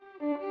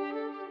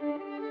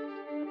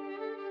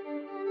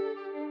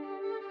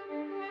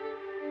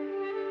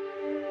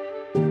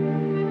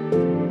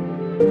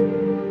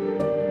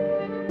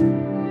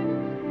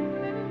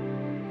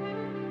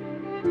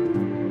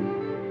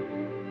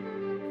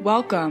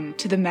Welcome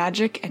to the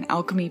Magic and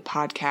Alchemy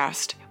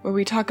podcast, where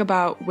we talk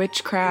about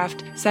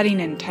witchcraft,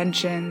 setting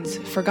intentions,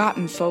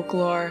 forgotten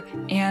folklore,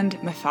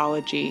 and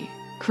mythology.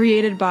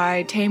 Created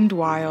by Tamed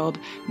Wild,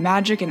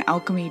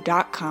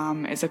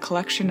 magicandalchemy.com is a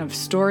collection of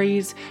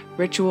stories,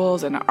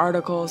 rituals, and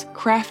articles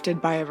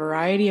crafted by a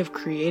variety of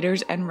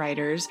creators and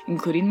writers,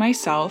 including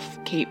myself,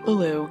 Kate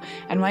Ballou,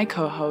 and my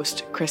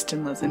co-host,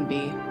 Kristen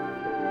Lisenby.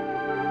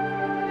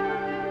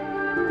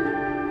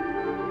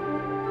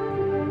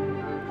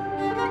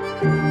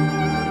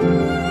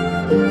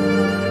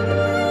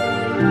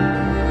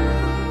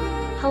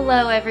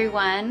 Hello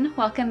everyone,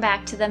 welcome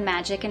back to the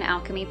Magic and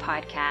Alchemy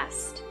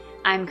podcast.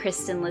 I'm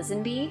Kristen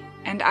Lisenby.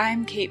 And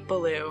I'm Kate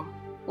Ballou.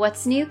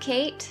 What's new,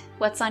 Kate?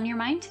 What's on your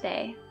mind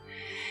today?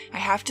 I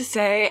have to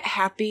say,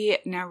 happy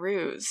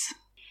Nowruz.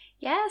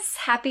 Yes,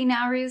 happy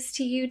Nowruz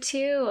to you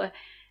too.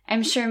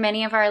 I'm sure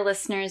many of our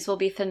listeners will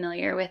be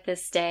familiar with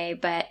this day,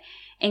 but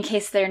in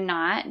case they're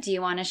not, do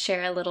you want to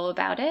share a little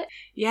about it?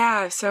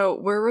 Yeah, so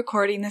we're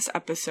recording this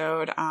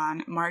episode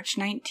on March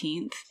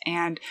 19th,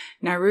 and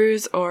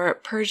Nowruz, or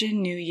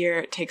Persian New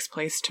Year, takes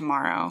place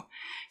tomorrow.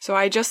 So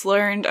I just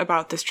learned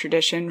about this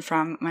tradition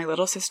from my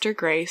little sister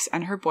Grace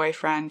and her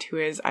boyfriend, who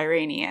is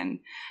Iranian.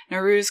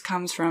 Nowruz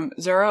comes from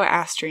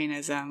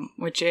Zoroastrianism,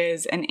 which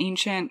is an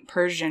ancient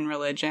Persian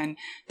religion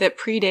that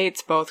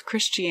predates both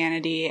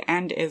Christianity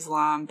and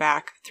Islam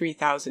back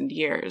 3,000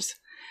 years.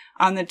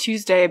 On the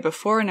Tuesday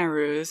before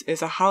Nowruz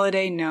is a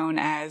holiday known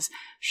as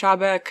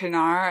Shabe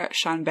Kanar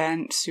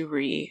Shanben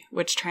Suri,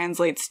 which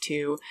translates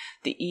to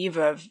the Eve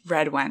of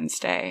Red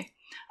Wednesday.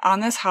 On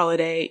this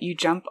holiday, you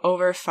jump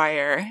over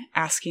fire,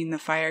 asking the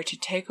fire to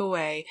take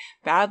away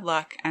bad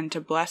luck and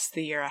to bless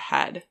the year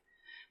ahead.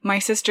 My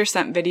sister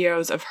sent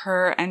videos of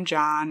her and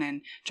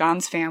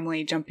John's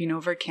family jumping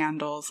over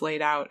candles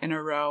laid out in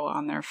a row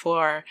on their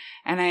floor,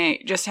 and I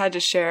just had to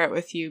share it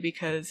with you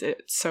because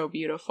it's so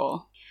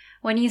beautiful.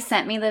 When you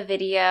sent me the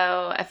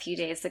video a few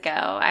days ago,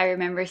 I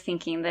remember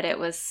thinking that it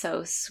was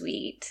so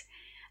sweet.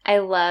 I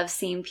love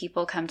seeing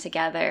people come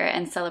together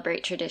and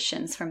celebrate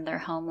traditions from their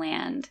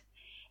homeland.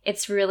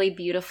 It's really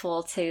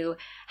beautiful to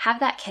have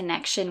that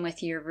connection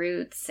with your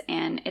roots,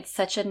 and it's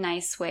such a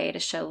nice way to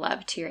show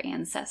love to your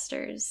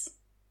ancestors.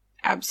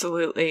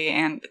 Absolutely,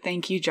 and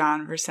thank you,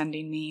 John, for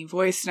sending me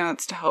voice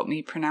notes to help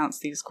me pronounce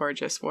these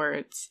gorgeous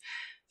words.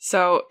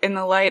 So, in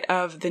the light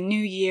of the new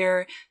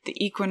year, the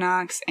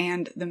equinox,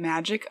 and the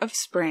magic of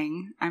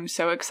spring, I'm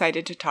so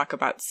excited to talk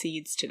about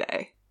seeds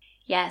today.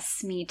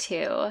 Yes, me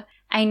too.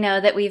 I know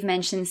that we've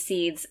mentioned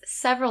seeds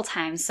several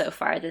times so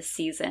far this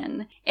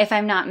season. If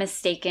I'm not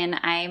mistaken,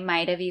 I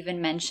might have even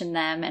mentioned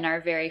them in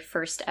our very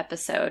first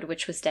episode,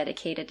 which was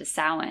dedicated to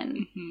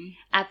Samhain.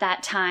 At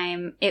that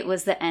time, it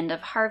was the end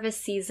of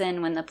harvest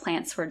season when the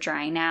plants were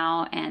drying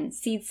out and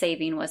seed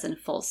saving was in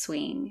full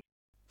swing.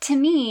 To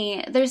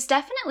me, there's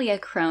definitely a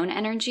crone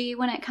energy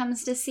when it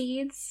comes to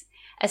seeds,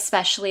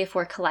 especially if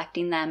we're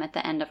collecting them at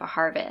the end of a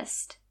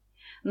harvest.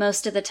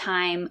 Most of the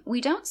time,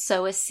 we don't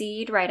sow a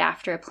seed right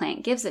after a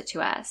plant gives it to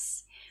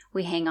us.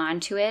 We hang on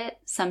to it,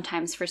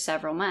 sometimes for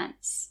several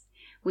months.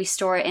 We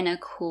store it in a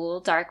cool,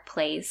 dark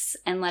place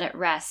and let it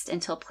rest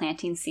until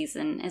planting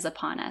season is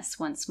upon us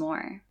once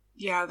more.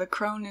 Yeah, the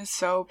crone is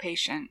so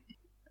patient.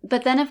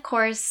 But then, of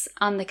course,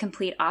 on the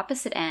complete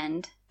opposite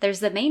end, there's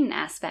the maiden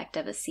aspect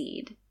of a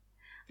seed.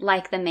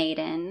 Like the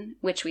maiden,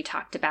 which we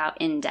talked about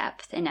in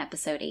depth in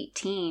episode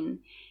 18,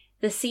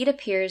 the seed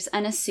appears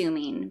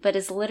unassuming, but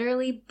is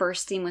literally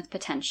bursting with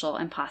potential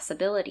and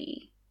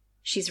possibility.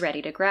 She's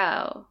ready to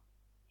grow.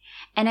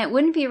 And it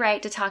wouldn't be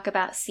right to talk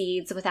about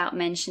seeds without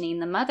mentioning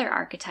the mother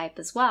archetype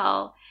as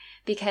well,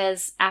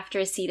 because after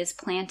a seed is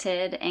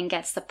planted and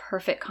gets the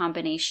perfect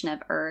combination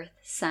of earth,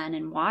 sun,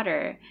 and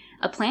water,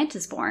 a plant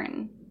is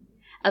born.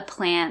 A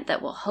plant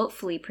that will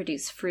hopefully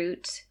produce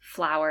fruit,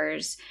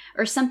 flowers,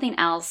 or something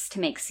else to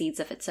make seeds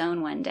of its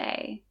own one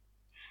day.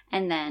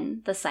 And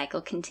then the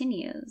cycle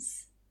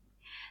continues.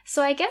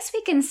 So I guess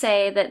we can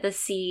say that the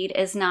seed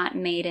is not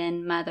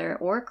maiden, mother,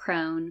 or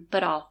crone,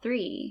 but all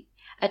three,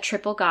 a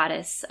triple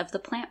goddess of the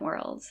plant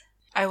world.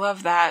 I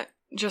love that.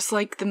 Just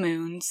like the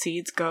moon,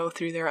 seeds go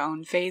through their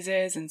own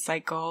phases and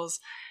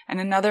cycles. And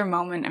another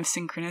moment of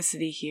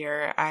synchronicity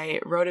here, I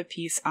wrote a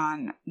piece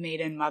on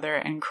maiden, mother,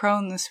 and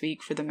crone this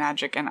week for the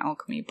Magic and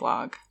Alchemy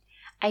blog.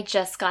 I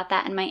just got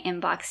that in my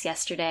inbox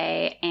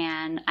yesterday,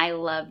 and I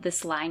love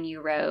this line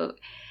you wrote.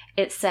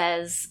 It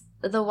says,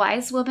 "The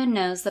wise woman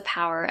knows the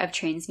power of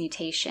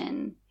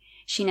transmutation.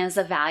 She knows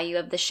the value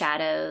of the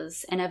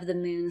shadows and of the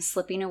moon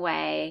slipping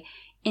away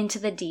into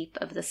the deep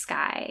of the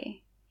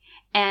sky."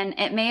 And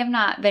it may have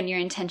not been your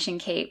intention,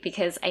 Kate,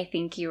 because I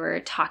think you were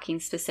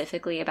talking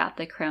specifically about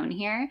the crone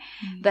here,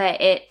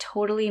 but it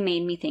totally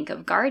made me think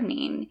of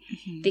gardening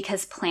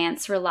because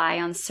plants rely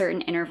on certain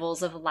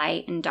intervals of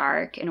light and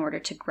dark in order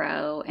to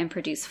grow and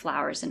produce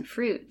flowers and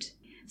fruit.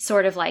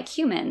 Sort of like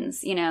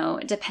humans,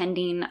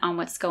 depending on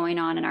what's going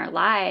on in our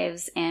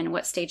lives and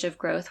what stage of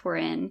growth we're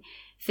in,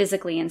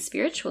 physically and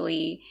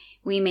spiritually,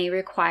 we may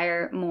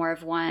require more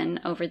of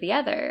one over the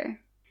other.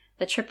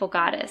 The triple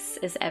goddess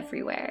is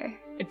everywhere.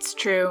 It's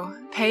true.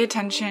 Pay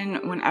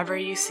attention whenever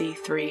you see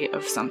 3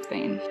 of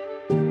something.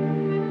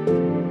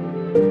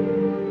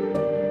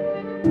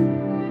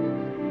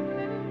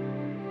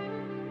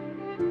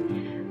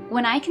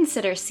 When I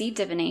consider seed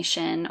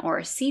divination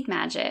or seed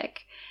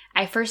magic,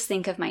 I first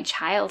think of my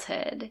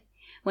childhood,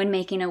 when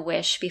making a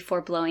wish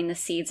before blowing the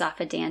seeds off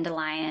a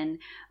dandelion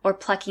or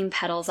plucking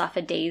petals off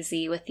a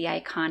daisy with the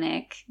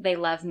iconic "they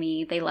love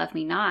me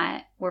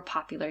not" were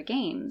popular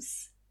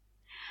games.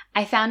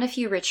 I found a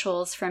few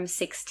rituals from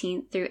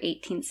 16th through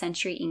 18th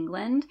century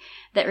England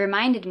that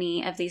reminded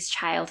me of these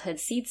childhood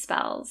seed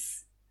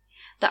spells.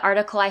 The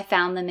article I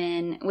found them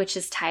in, which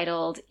is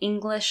titled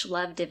English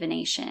Love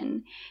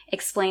Divination,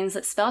 explains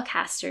that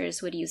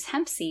spellcasters would use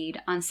hemp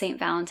seed on St.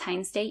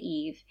 Valentine's Day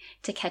Eve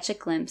to catch a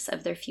glimpse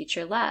of their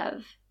future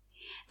love.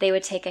 They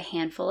would take a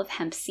handful of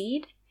hemp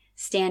seed,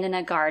 stand in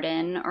a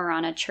garden or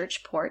on a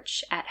church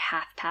porch at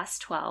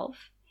 12:30,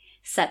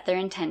 set their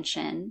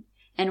intention,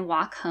 and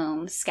walk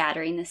home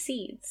scattering the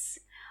seeds,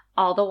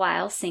 all the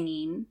while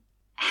singing,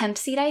 "Hemp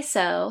seed I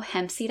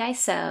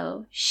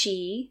sow,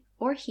 she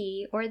or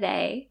he or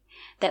they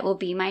that will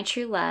be my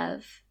true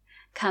love,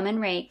 come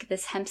and rake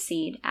this hemp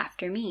seed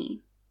after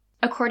me."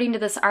 According to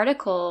this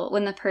article,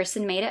 when the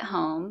person made it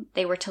home,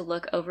 they were to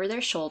look over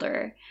their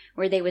shoulder,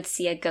 where they would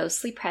see a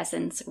ghostly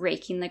presence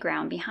raking the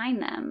ground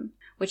behind them,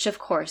 which of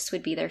course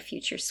would be their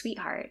future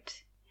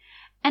sweetheart.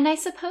 And I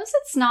suppose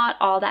it's not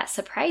all that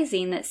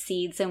surprising that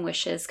seeds and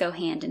wishes go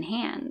hand in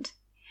hand.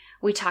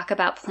 We talk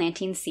about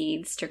planting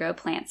seeds to grow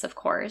plants, of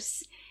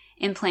course,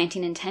 and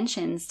planting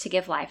intentions to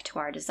give life to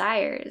our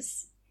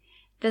desires.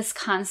 This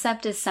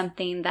concept is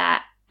something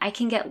that I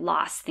can get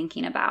lost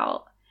thinking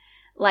about.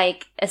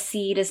 Like, a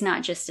seed is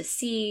not just a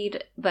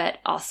seed,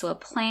 but also a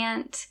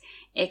plant.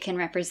 It can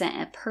represent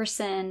a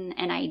person,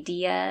 an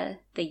idea,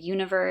 the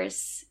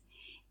universe.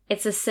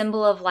 It's a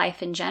symbol of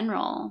life in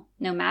general,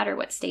 no matter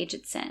what stage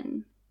it's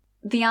in.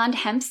 Beyond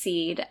hemp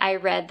seed, I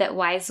read that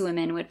wise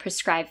women would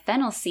prescribe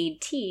fennel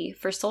seed tea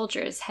for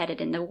soldiers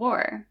headed into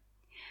war.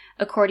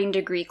 According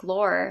to Greek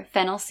lore,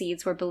 fennel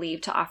seeds were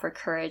believed to offer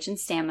courage and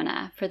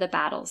stamina for the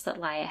battles that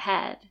lie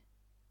ahead.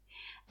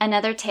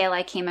 Another tale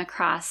I came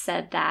across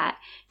said that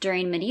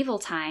during medieval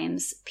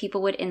times,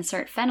 people would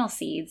insert fennel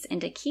seeds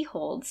into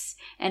keyholes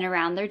and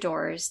around their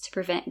doors to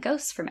prevent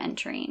ghosts from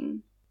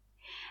entering.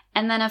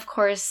 And then, of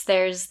course,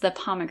 there's the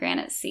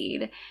pomegranate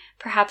seed,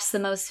 perhaps the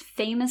most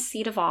famous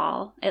seed of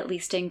all, at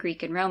least in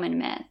Greek and Roman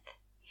myth.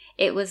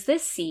 It was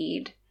this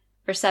seed,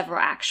 or several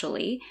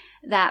actually,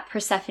 that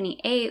Persephone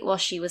ate while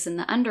she was in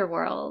the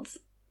underworld.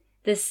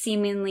 This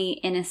seemingly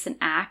innocent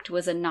act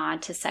was a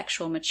nod to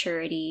sexual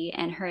maturity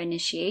and her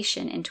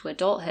initiation into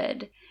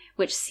adulthood,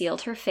 which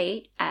sealed her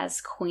fate as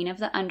Queen of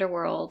the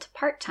Underworld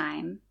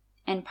part-time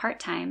and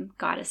part-time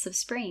Goddess of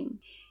Spring.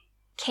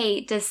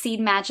 Kate, does seed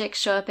magic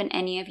show up in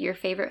any of your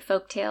favorite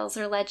folktales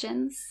or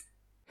legends?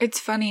 It's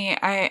funny,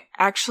 I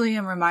actually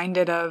am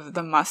reminded of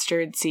the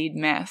mustard seed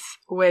myth,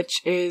 which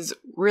is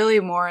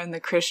really more in the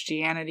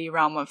Christianity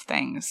realm of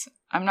things.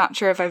 I'm not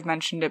sure if I've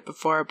mentioned it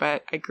before,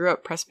 but I grew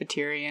up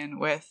Presbyterian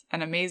with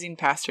an amazing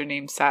pastor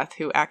named Seth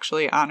who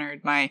actually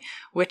honored my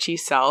witchy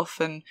self,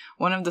 and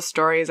one of the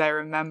stories I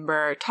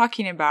remember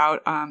talking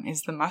about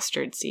is the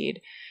mustard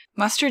seed.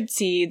 Mustard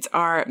seeds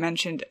are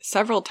mentioned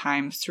several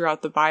times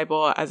throughout the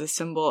Bible as a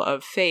symbol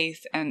of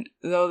faith, and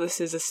though this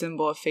is a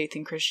symbol of faith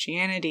in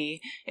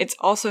Christianity, it's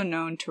also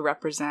known to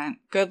represent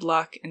good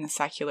luck in the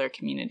secular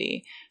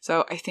community.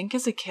 So I think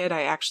as a kid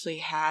I actually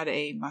had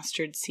a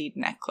mustard seed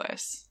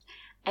necklace.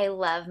 I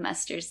love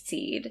mustard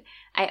seed.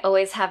 I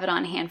always have it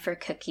on hand for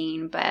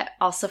cooking, but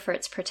also for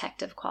its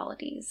protective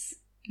qualities.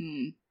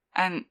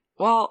 And,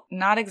 well,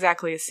 not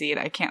exactly a seed.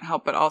 I can't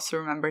help but also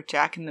remember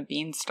Jack and the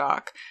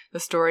Beanstalk,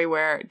 the story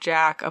where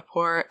Jack, a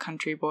poor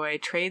country boy,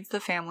 trades the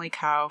family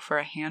cow for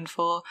a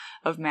handful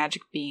of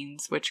magic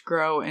beans, which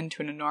grow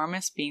into an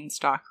enormous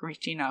beanstalk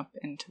reaching up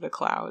into the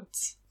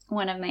clouds.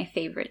 One of my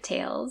favorite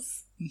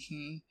tales.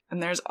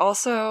 And there's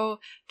also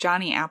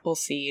Johnny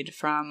Appleseed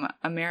from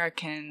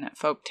American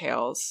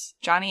folktales.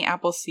 Johnny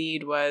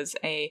Appleseed was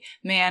a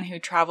man who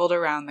traveled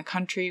around the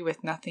country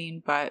with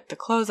nothing but the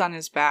clothes on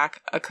his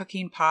back, a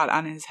cooking pot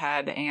on his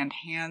head, and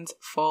hands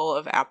full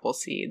of apple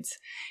seeds.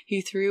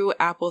 He threw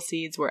apple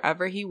seeds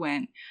wherever he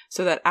went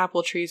so that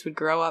apple trees would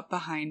grow up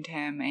behind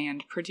him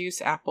and produce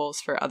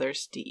apples for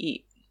others to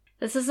eat.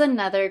 This is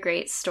another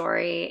great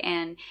story,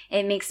 and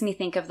it makes me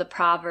think of the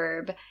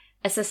proverb,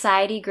 "A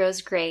society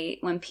grows great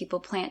when people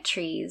plant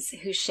trees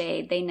whose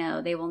shade they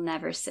know they will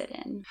never sit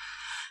in."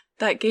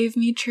 That gave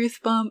me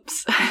truth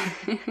bumps.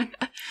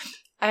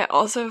 I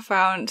also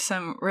found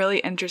some really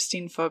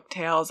interesting folk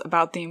tales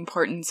about the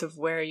importance of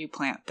where you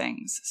plant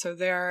things. So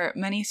there are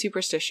many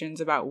superstitions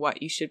about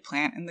what you should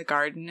plant in the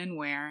garden and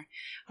where.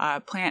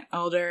 Plant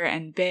elder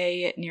and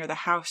bay near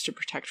the house to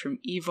protect from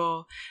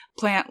evil.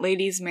 Plant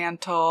lady's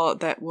mantle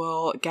that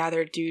will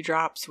gather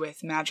dewdrops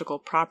with magical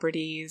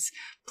properties.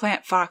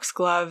 Plant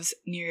foxgloves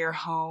near your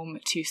home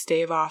to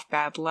stave off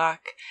bad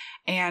luck.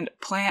 And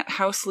plant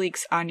house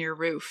leeks on your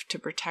roof to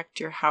protect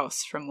your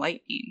house from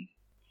lightning.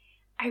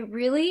 I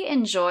really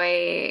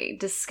enjoy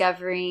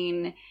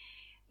discovering,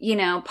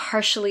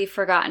 partially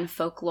forgotten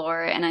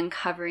folklore and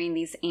uncovering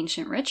these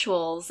ancient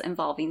rituals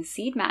involving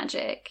seed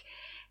magic.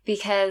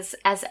 Because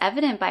as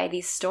evident by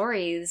these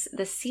stories,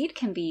 the seed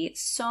can be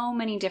so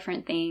many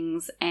different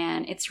things,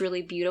 and it's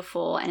really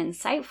beautiful and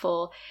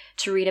insightful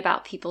to read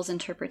about people's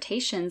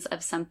interpretations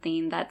of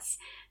something that's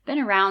been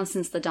around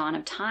since the dawn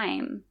of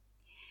time.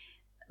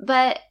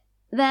 But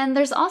then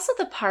there's also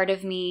the part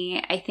of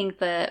me, I think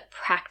the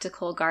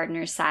practical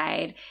gardener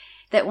side,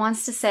 that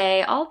wants to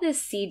say all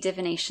this seed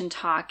divination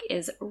talk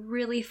is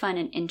really fun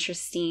and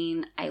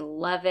interesting. I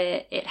love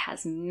it. It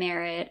has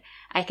merit.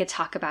 I could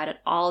talk about it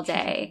all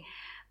day.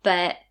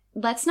 But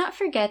let's not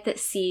forget that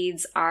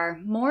seeds are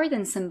more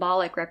than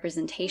symbolic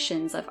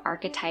representations of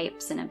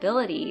archetypes and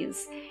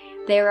abilities.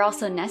 They are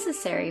also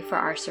necessary for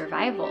our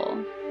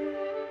survival.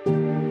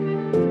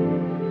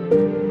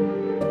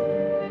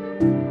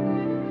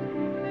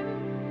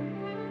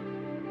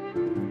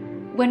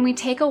 When we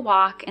take a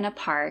walk in a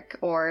park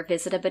or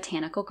visit a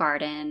botanical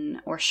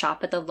garden or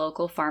shop at the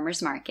local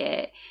farmer's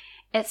market,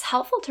 it's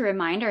helpful to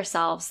remind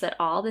ourselves that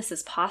all this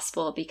is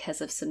possible because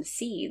of some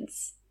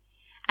seeds.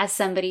 As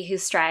somebody who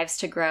strives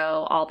to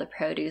grow all the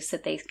produce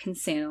that they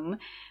consume,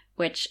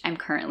 which I'm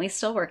currently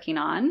still working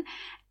on,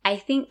 I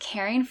think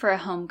caring for a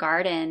home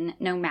garden,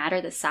 no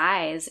matter the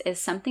size, is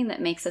something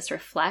that makes us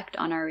reflect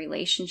on our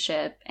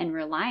relationship and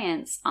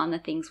reliance on the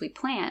things we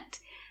plant,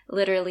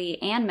 literally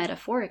and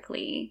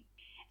metaphorically.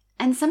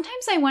 And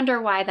sometimes I wonder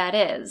why that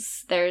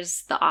is.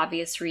 There's the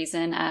obvious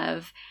reason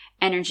of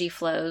energy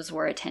flows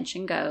where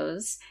attention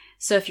goes.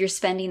 So if you're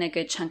spending a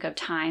good chunk of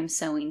time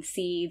sowing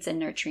seeds and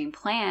nurturing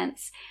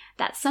plants,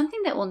 that's something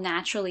that will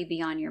naturally be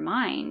on your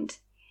mind.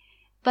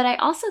 But I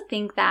also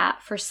think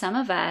that for some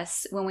of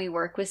us, when we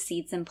work with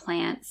seeds and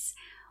plants,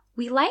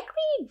 we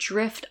likely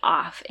drift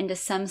off into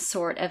some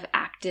sort of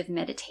active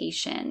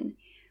meditation.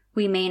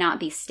 We may not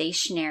be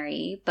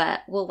stationary,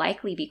 but will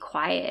likely be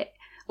quiet,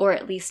 or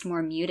at least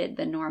more muted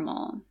than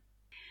normal.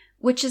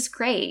 Which is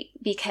great,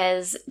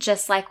 because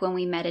just like when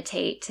we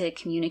meditate to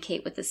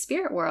communicate with the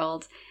spirit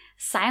world,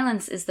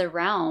 silence is the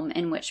realm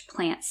in which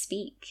plants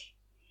speak.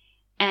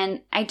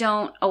 And I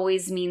don't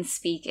always mean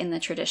speak in the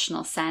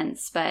traditional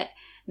sense, but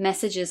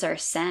messages are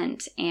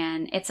sent,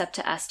 and it's up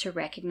to us to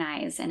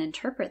recognize and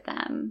interpret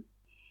them.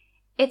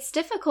 It's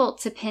difficult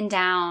to pin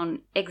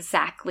down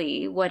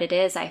exactly what it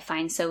is I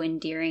find so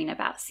endearing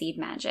about seed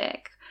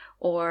magic,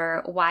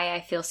 or why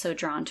I feel so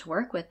drawn to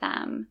work with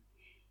them.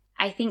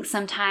 I think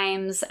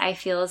sometimes I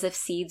feel as if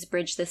seeds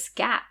bridge this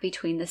gap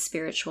between the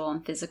spiritual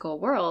and physical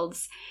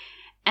worlds,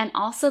 and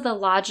also the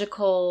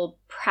logical,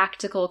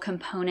 practical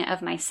component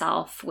of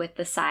myself with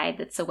the side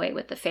that's away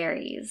with the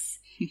fairies.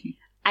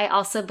 I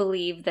also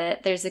believe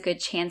that there's a good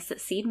chance that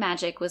seed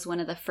magic was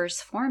one of the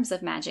first forms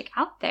of magic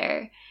out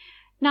there.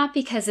 Not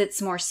because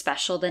it's more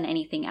special than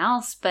anything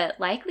else, but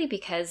likely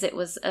because it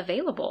was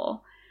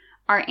available.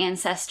 Our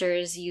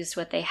ancestors used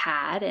what they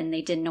had, and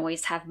they didn't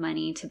always have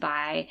money to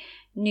buy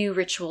new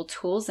ritual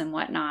tools and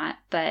whatnot,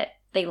 but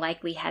they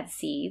likely had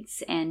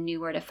seeds and knew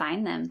where to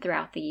find them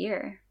throughout the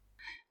year.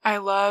 I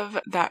love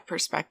that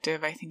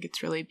perspective. I think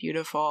it's really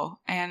beautiful.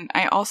 And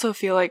I also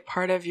feel like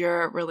part of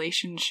your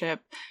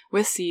relationship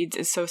with seeds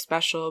is so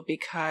special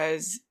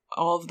because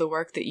all of the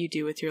work that you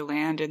do with your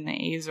land in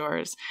the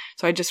Azores.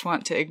 So I just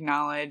want to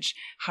acknowledge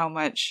how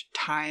much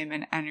time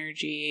and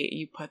energy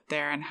you put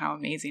there and how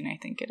amazing I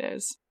think it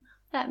is.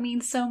 That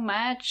means so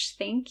much.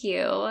 Thank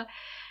you.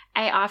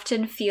 I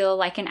often feel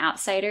like an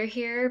outsider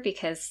here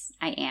because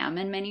I am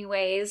in many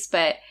ways,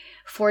 but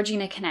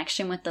forging a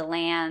connection with the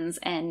lands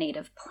and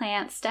native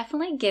plants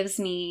definitely gives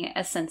me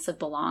a sense of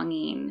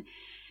belonging.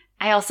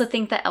 I also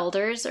think the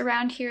elders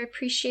around here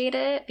appreciate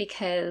it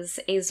because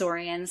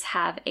Azorians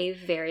have a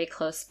very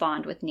close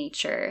bond with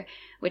nature,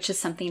 which is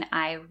something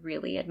I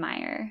really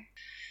admire.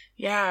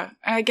 Yeah,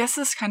 I guess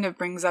this kind of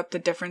brings up the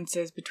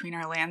differences between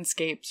our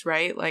landscapes,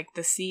 right? Like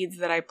the seeds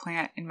that I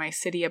plant in my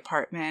city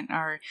apartment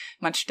are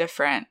much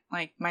different.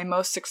 Like my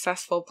most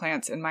successful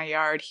plants in my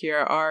yard here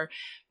are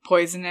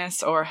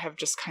poisonous or have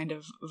just kind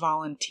of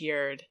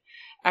volunteered.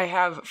 I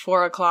have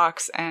 4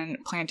 o'clocks and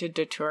planted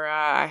datura.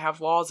 I have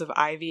walls of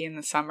ivy in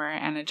the summer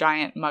and a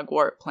giant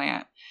mugwort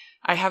plant.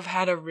 I have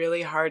had a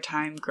really hard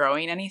time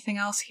growing anything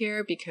else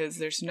here because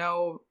there's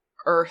no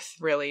earth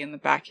really in the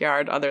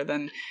backyard other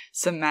than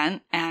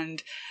cement,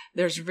 and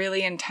there's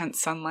really intense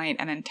sunlight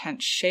and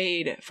intense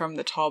shade from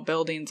the tall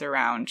buildings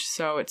around.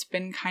 So it's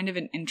been kind of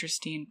an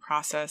interesting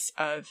process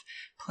of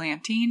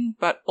planting,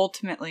 but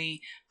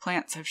ultimately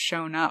plants have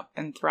shown up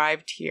and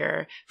thrived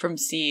here from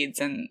seeds,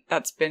 and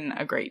that's been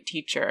a great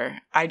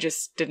teacher. I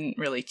just didn't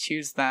really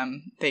choose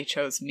them. They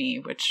chose me,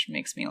 which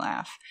makes me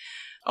laugh.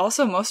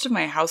 Also, most of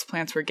my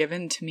houseplants were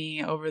given to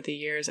me over the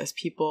years as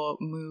people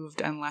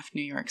moved and left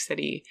New York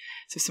City.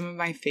 So some of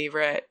my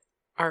favorite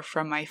are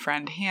from my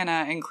friend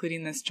Hannah,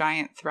 including this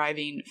giant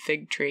thriving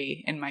fig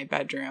tree in my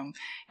bedroom.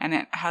 And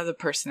it has a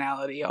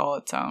personality all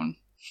its own.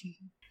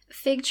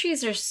 Fig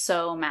trees are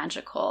so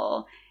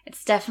magical.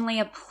 It's definitely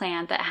a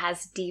plant that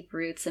has deep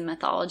roots in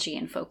mythology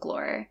and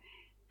folklore.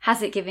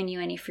 Has it given you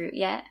any fruit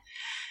yet?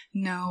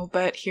 No,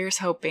 but here's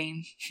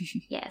hoping.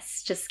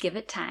 Yes, just give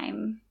it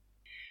time.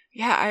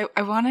 Yeah,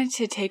 I wanted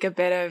to take a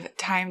bit of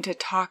time to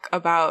talk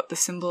about the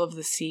symbol of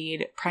the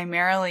seed,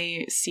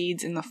 primarily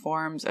seeds in the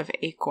forms of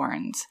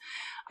acorns.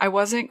 I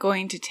wasn't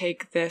going to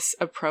take this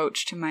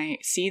approach to my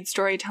seed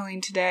storytelling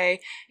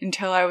today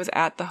until I was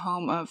at the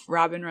home of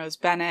Robin Rose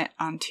Bennett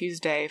on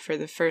Tuesday for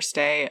the first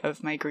day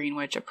of my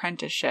Greenwich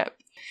apprenticeship.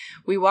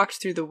 We walked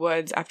through the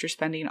woods after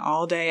spending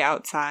all day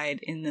outside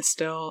in the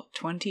still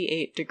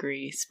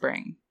 28-degree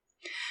spring.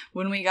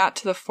 When we got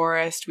to the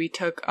forest, we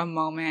took a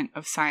moment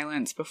of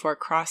silence before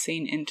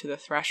crossing into the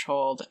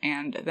threshold,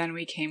 and then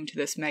we came to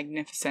this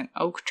magnificent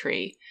oak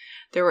tree.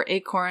 There were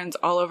acorns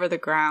all over the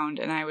ground,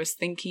 and I was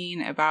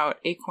thinking about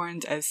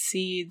acorns as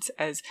seeds,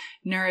 as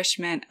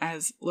nourishment,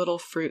 as little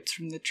fruits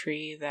from the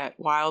tree that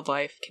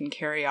wildlife can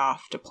carry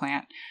off to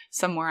plant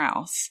somewhere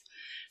else.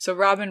 So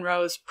Robin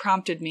Rose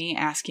prompted me,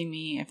 asking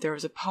me if there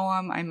was a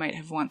poem I might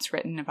have once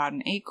written about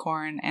an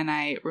acorn, and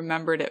I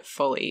remembered it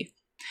fully.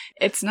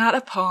 It's not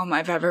a poem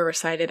I've ever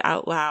recited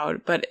out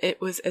loud, but it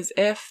was as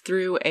if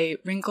through a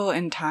wrinkle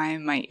in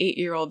time my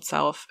 8-year-old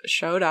self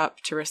showed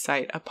up to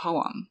recite a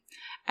poem.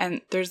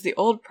 And there's the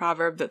old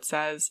proverb that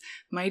says,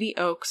 "Mighty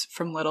oaks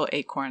from little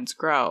acorns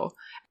grow."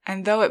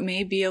 And though it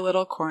may be a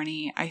little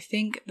corny, I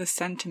think the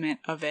sentiment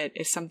of it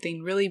is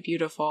something really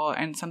beautiful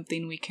and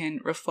something we can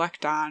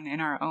reflect on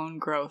in our own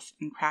growth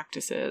and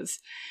practices.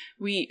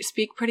 We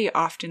speak pretty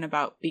often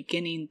about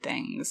beginning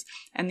things,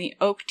 and the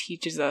oak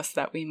teaches us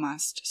that we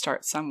must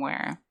start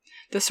somewhere.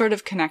 The sort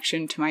of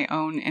connection to my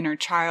own inner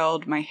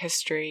child, my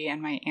history,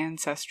 and my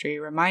ancestry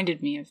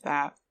reminded me of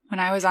that. When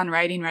I was on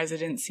writing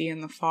residency in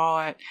the fall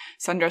at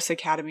Sundress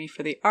Academy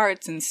for the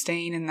Arts and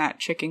staying in that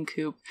chicken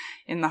coop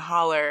in the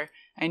holler,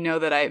 I know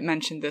that I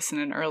mentioned this in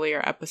an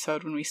earlier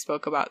episode when we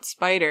spoke about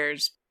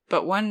spiders,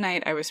 but one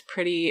night I was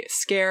pretty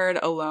scared,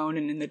 alone,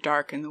 and in the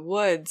dark in the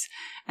woods,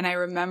 and I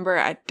remember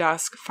at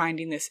dusk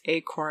finding this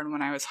acorn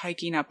when I was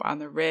hiking up on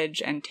the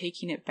ridge and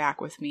taking it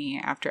back with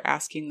me after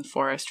asking the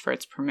forest for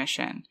its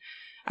permission.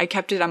 I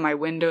kept it on my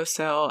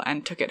windowsill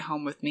and took it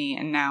home with me,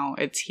 and now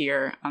it's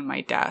here on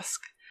my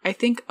desk. I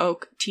think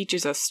oak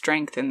teaches us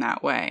strength in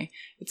that way.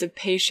 It's a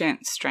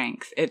patient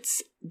strength.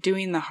 It's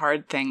doing the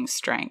hard things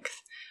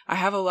strength. I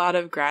have a lot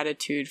of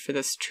gratitude for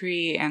this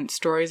tree, and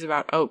stories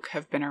about oak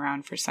have been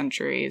around for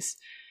centuries.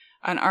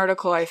 An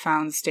article I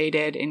found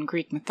stated in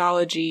Greek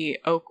mythology,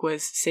 oak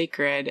was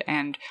sacred,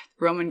 and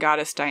Roman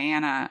goddess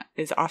Diana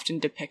is often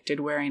depicted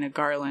wearing a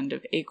garland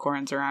of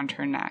acorns around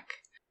her neck.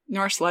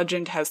 Norse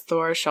legend has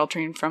Thor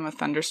sheltering from a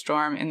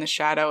thunderstorm in the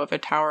shadow of a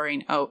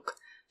towering oak.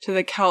 To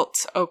the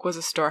Celts, oak was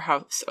a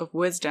storehouse of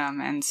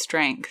wisdom and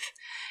strength,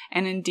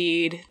 and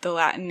indeed, the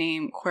Latin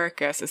name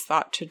quercus is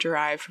thought to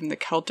derive from the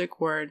Celtic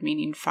word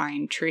meaning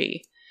fine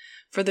tree.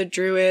 For the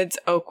Druids,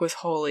 oak was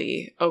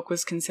holy, oak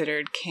was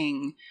considered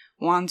king,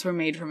 wands were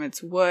made from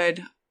its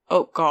wood,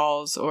 oak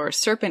galls or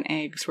serpent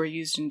eggs were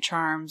used in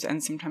charms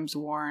and sometimes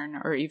worn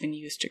or even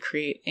used to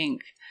create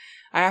ink.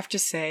 I have to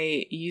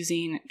say,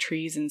 using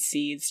trees and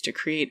seeds to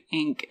create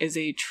ink is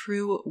a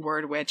true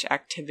word witch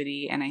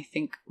activity, and I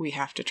think we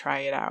have to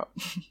try it out.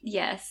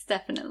 Yes,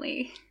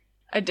 definitely.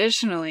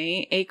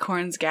 Additionally,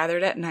 acorns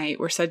gathered at night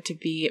were said to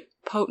be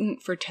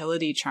potent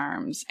fertility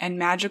charms, and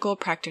magical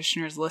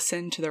practitioners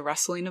listened to the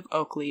rustling of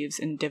oak leaves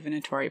in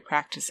divinatory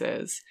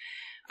practices.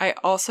 I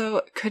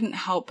also couldn't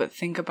help but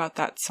think about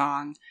that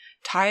song,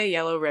 "Tie a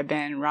Yellow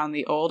Ribbon Round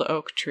the Old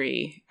Oak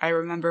Tree." I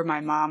remember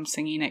my mom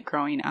singing it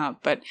growing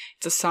up, but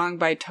it's a song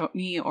by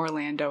Tony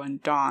Orlando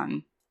and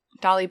Dawn.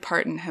 Dolly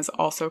Parton has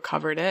also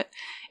covered it.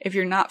 If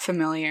you're not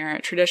familiar,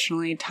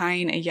 traditionally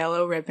tying a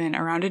yellow ribbon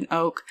around an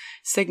oak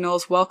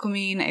signals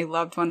welcoming a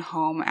loved one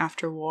home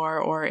after war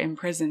or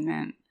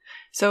imprisonment.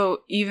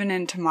 So even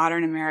into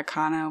modern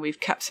Americana, we've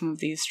kept some of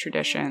these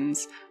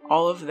traditions,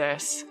 all of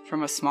this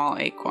from a small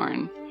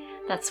acorn.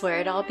 That's where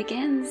it all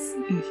begins.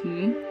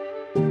 Mm-hmm.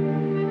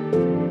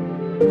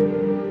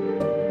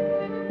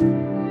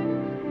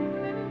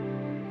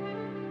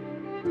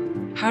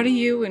 How do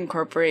you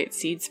incorporate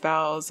seed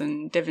spells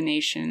and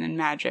divination and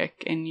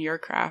magic in your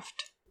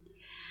craft?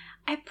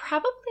 I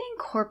probably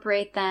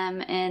incorporate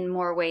them in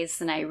more ways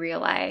than I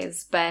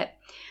realize, but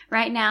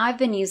right now I've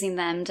been using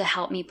them to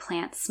help me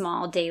plant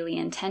small daily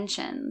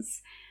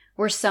intentions.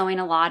 We're sowing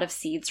a lot of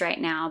seeds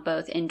right now,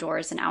 both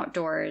indoors and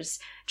outdoors,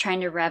 trying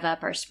to rev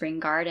up our spring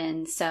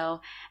garden.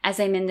 So as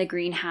I'm in the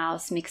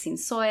greenhouse mixing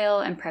soil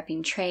and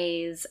prepping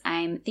trays,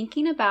 I'm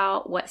thinking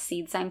about what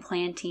seeds I'm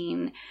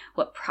planting,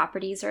 what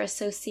properties are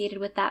associated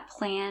with that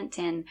plant,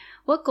 and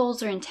what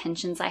goals or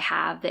intentions I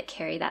have that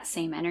carry that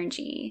same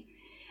energy.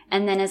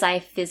 And then as I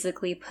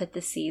physically put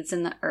the seeds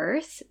in the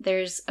earth,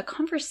 there's a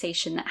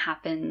conversation that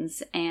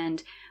happens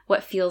and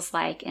what feels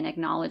like an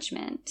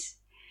acknowledgement.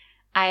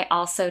 I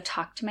also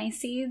talk to my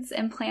seeds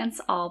and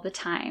plants all the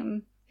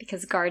time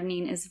because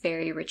gardening is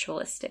very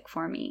ritualistic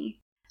for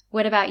me.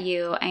 What about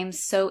you? I am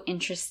so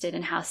interested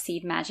in how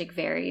seed magic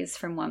varies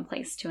from one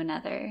place to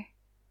another.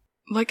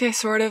 Like I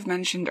sort of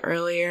mentioned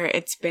earlier,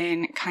 it's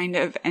been kind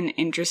of an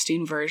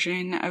interesting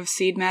version of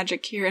seed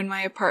magic here in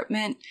my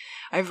apartment.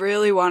 I've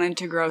really wanted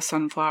to grow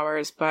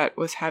sunflowers, but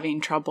was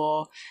having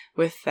trouble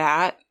with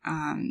that.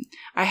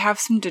 I have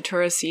some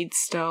datura seeds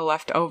still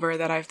left over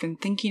that I've been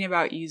thinking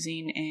about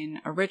using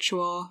in a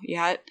ritual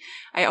yet.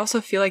 I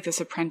also feel like this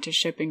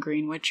apprenticeship in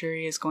green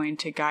witchery is going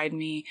to guide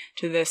me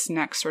to this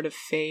next sort of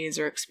phase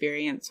or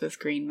experience with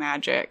green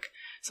magic.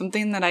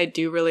 Something that I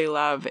do really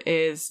love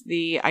is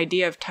the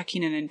idea of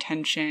tucking an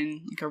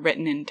intention, like a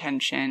written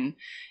intention,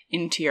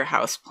 into your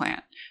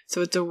houseplant.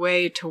 So it's a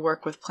way to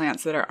work with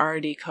plants that are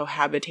already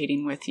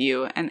cohabitating with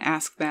you and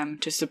ask them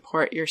to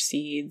support your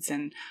seeds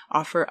and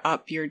offer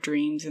up your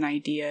dreams and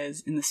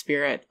ideas in the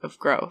spirit of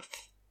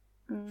growth.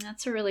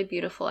 That's a really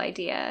beautiful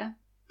idea.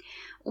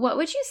 What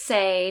would you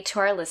say to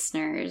our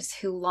listeners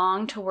who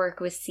long to work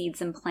with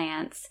seeds and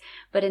plants,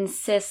 but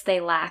insist they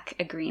lack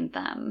a green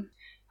thumb?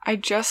 I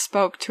just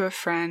spoke to a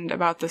friend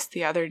about this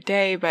the other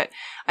day, but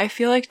I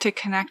feel like to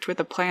connect with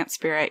a plant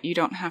spirit, you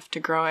don't have to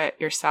grow it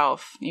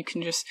yourself. You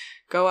can just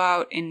go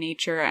out in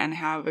nature and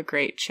have a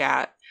great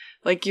chat.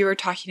 Like you were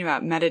talking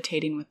about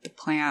meditating with the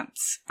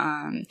plants.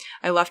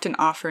 I left an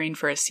offering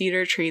for a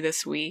cedar tree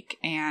this week,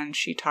 and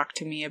she talked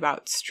to me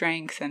about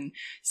strength and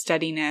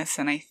steadiness,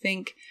 and I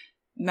think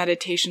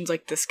meditations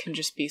like this can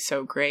just be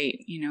so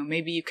great. You know,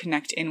 maybe you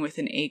connect in with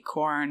an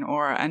acorn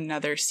or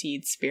another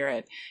seed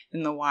spirit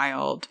in the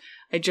wild.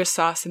 I just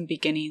saw some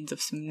beginnings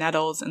of some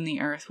nettles in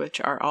the earth, which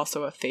are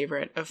also a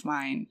favorite of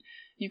mine.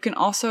 You can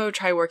also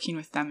try working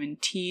with them in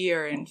tea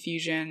or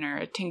infusion or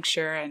a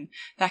tincture, and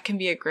that can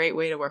be a great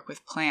way to work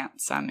with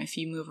plants if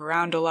you move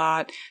around a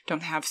lot,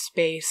 don't have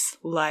space,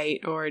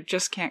 light, or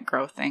just can't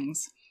grow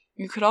things.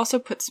 You could also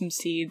put some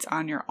seeds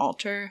on your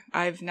altar.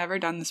 I've never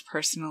done this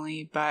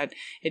personally, but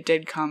it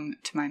did come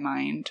to my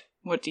mind.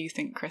 What do you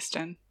think,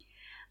 Kristen?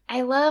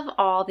 I love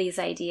all these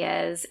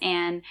ideas,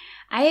 and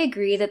I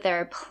agree that there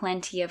are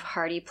plenty of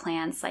hardy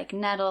plants like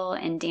nettle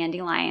and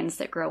dandelions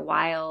that grow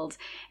wild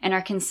and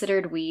are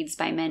considered weeds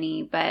by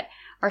many, but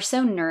are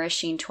so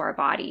nourishing to our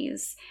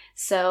bodies.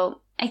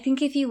 So I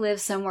think if you live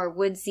somewhere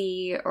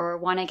woodsy or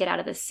want to get out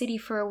of the city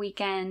for a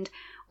weekend,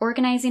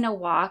 organizing a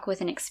walk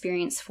with an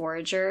experienced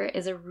forager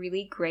is a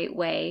really great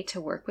way to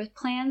work with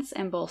plants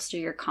and bolster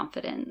your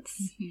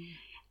confidence. Mm-hmm.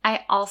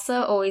 I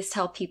also always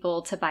tell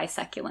people to buy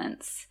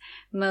succulents.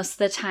 Most of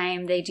the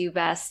time, they do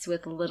best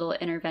with little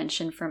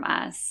intervention from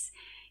us.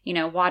 You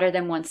know, water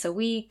them once a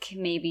week,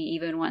 maybe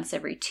even once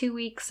every 2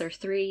 weeks or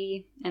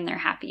 3, and they're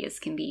happy as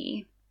can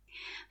be.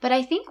 But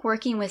I think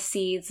working with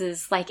seeds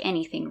is like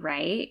anything,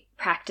 right?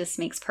 Practice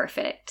makes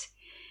perfect.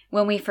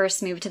 When we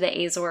first moved to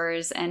the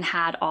Azores and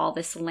had all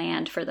this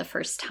land for the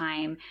first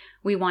time,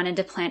 we wanted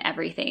to plant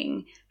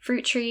everything.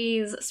 Fruit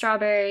trees,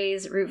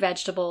 strawberries, root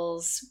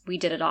vegetables, we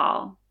did it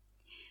all.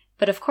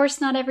 But of course,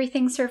 not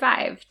everything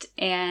survived,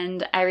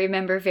 and I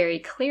remember very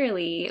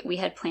clearly we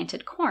had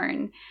planted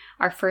corn,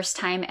 our first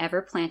time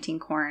ever planting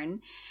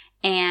corn,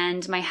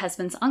 and my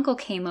husband's uncle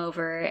came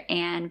over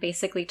and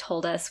basically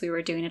told us we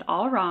were doing it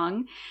all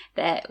wrong,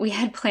 that we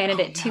had planted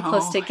it too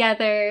close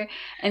together,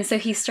 and so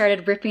he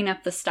started ripping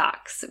up the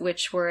stalks,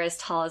 which were as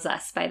tall as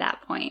us by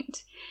that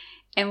point.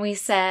 And we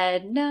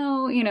said,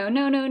 no,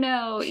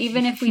 no.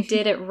 Even if we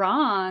did it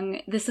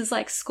wrong, this is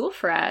like school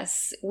for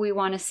us. We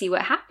want to see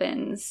what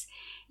happens.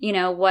 You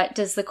know, what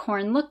does the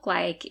corn look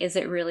like? Is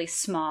it really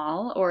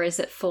small, or is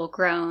it full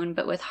grown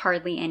but with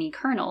hardly any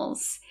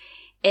kernels?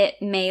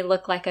 It may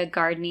look like a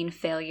gardening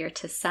failure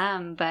to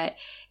some, but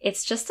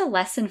it's just a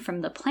lesson from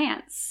the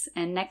plants,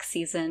 and next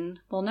season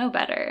we'll know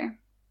better.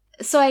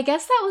 So I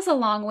guess that was a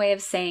long way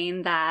of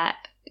saying that,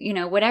 you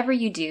know, whatever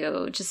you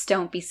do, just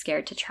don't be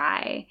scared to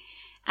try.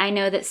 I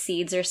know that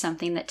seeds are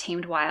something that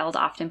Tamed Wild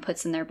often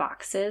puts in their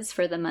boxes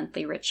for the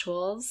monthly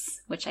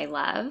rituals, which I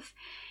love.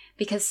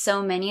 Because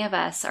so many of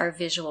us are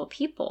visual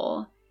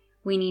people,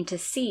 we need to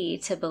see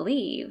to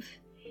believe.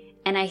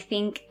 And I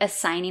think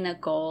assigning a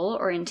goal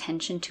or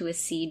intention to a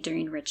seed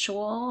during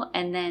ritual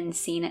and then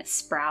seeing it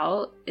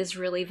sprout is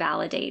really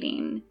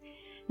validating.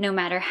 No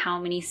matter how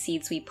many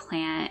seeds we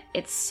plant,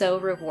 it's so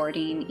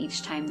rewarding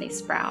each time they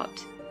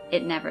sprout.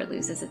 It never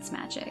loses its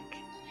magic.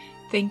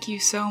 Thank you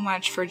so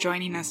much for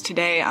joining us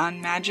today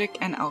on Magic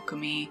and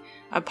Alchemy,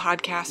 a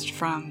podcast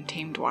from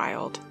Tamed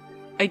Wild.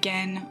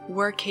 Again,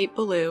 we're Kate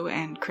Ballou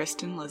and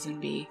Kristen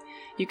Lisenby.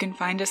 You can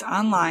find us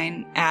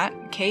online at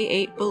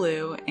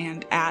K8Ballou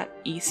and at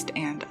East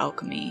and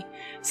Alchemy.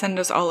 Send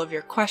us all of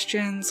your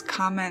questions,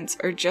 comments,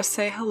 or just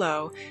say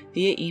hello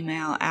via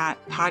email at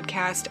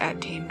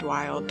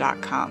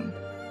podcast@tamedwild.com.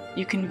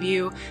 You can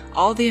view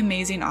all the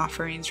amazing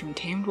offerings from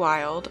Tamed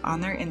Wild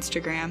on their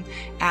Instagram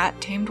at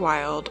Tamed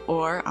Wild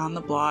or on the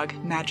blog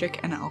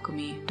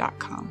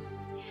magicandalchemy.com.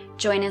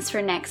 Join us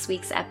for next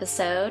week's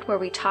episode where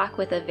we talk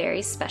with a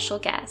very special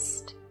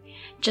guest.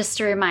 Just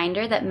a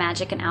reminder that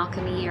magic and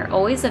alchemy are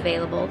always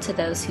available to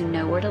those who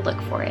know where to look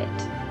for it.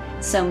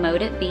 So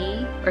mote it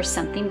be or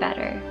something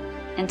better.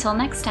 Until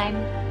next time.